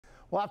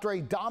Well, after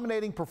a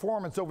dominating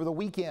performance over the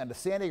weekend,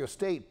 San Diego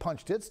State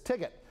punched its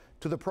ticket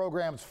to the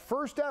program's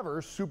first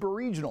ever Super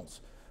Regionals.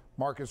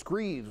 Marcus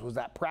Greaves was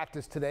at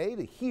practice today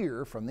to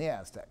hear from the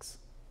Aztecs.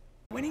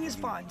 Winning is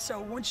fun, so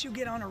once you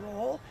get on a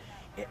roll,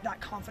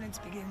 that confidence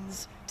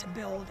begins to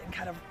build and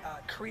kind of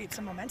create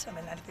some momentum,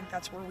 and I think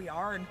that's where we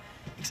are, and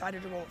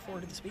excited to roll it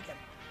forward to this weekend.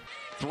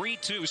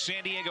 3-2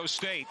 San Diego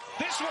State.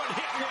 This one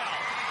hit well.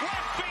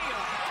 Left field.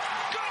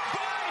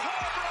 Goodbye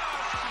home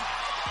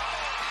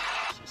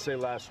run. Say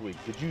last week,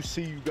 did you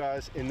see you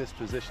guys in this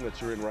position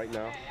that you're in right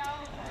now?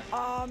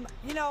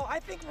 You know, I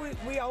think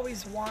we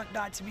always want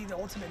that to be the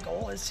ultimate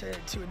goal, is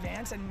to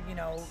advance, and you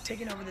know,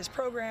 taking over this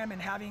program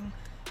and having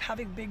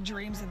big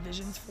dreams and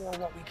visions for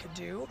what we could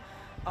do.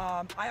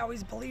 I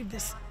always believed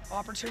this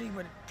opportunity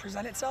would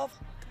present itself.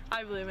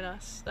 I believe in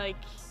us. Like,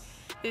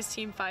 this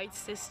team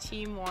fights, this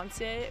team wants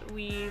it.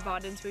 We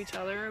bought into each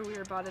other, we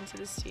were bought into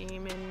this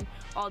team in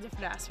all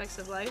different aspects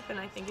of life, and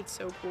I think it's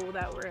so cool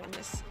that we're in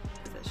this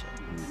position.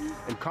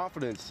 And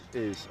confidence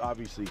is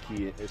obviously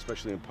key,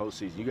 especially in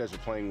postseason. You guys are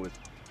playing with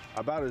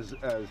about as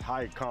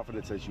high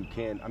confidence as you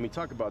can. I mean,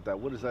 talk about that.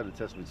 What is that a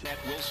testament to? At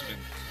Wilson in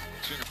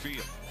center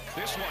field.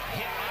 This one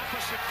hit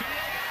opposite field.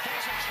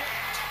 Has a chance.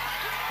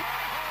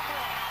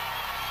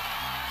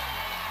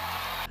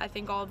 I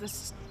think all of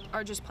this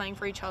are just playing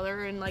for each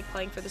other and like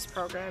playing for this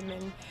program,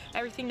 and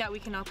everything that we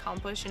can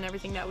accomplish and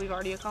everything that we've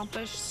already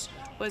accomplished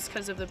was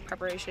because of the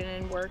preparation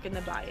and work and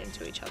the buy-in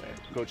to each other.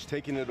 Coach,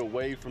 taking it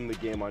away from the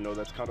game, I know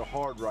that's kind of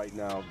hard right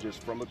now,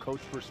 just from a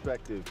coach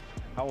perspective.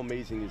 How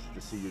amazing is it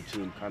to see your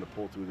team kind of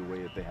pull through the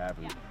way that they have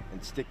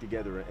and stick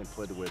together and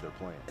play the way they're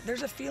playing?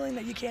 There's a feeling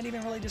that you can't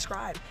even really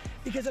describe,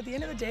 because at the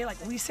end of the day,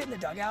 like, we sit in the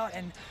dugout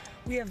and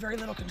we have very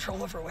little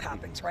control over what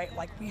happens, right?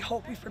 Like, we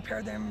hope we've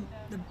prepared them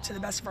to the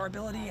best of our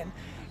ability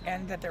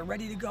and that they're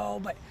ready to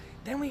go, but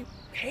then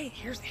hey,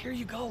 here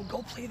you go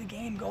play the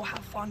game, go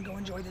have fun, go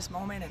enjoy this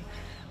moment, and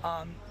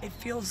it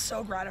feels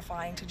so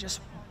gratifying to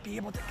just be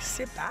able to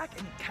sit back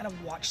and kind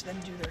of watch them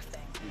do their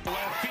thing.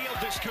 Left field,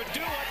 this could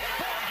do it.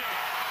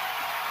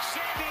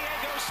 San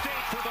Diego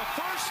State, for the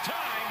first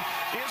time,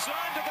 is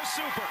on to the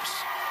Supers.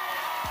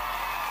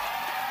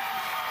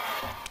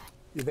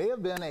 They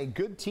have been a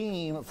good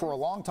team for a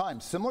long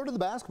time, similar to the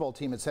basketball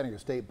team at San Diego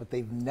State, but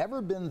they've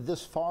never been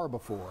this far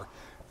before.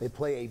 They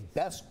play a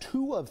best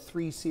 2 of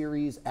 3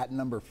 series at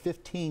number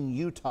 15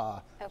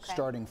 Utah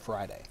starting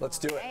Friday. Let's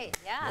do it.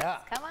 Yeah,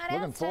 come on, looking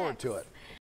Aztecs. forward to it.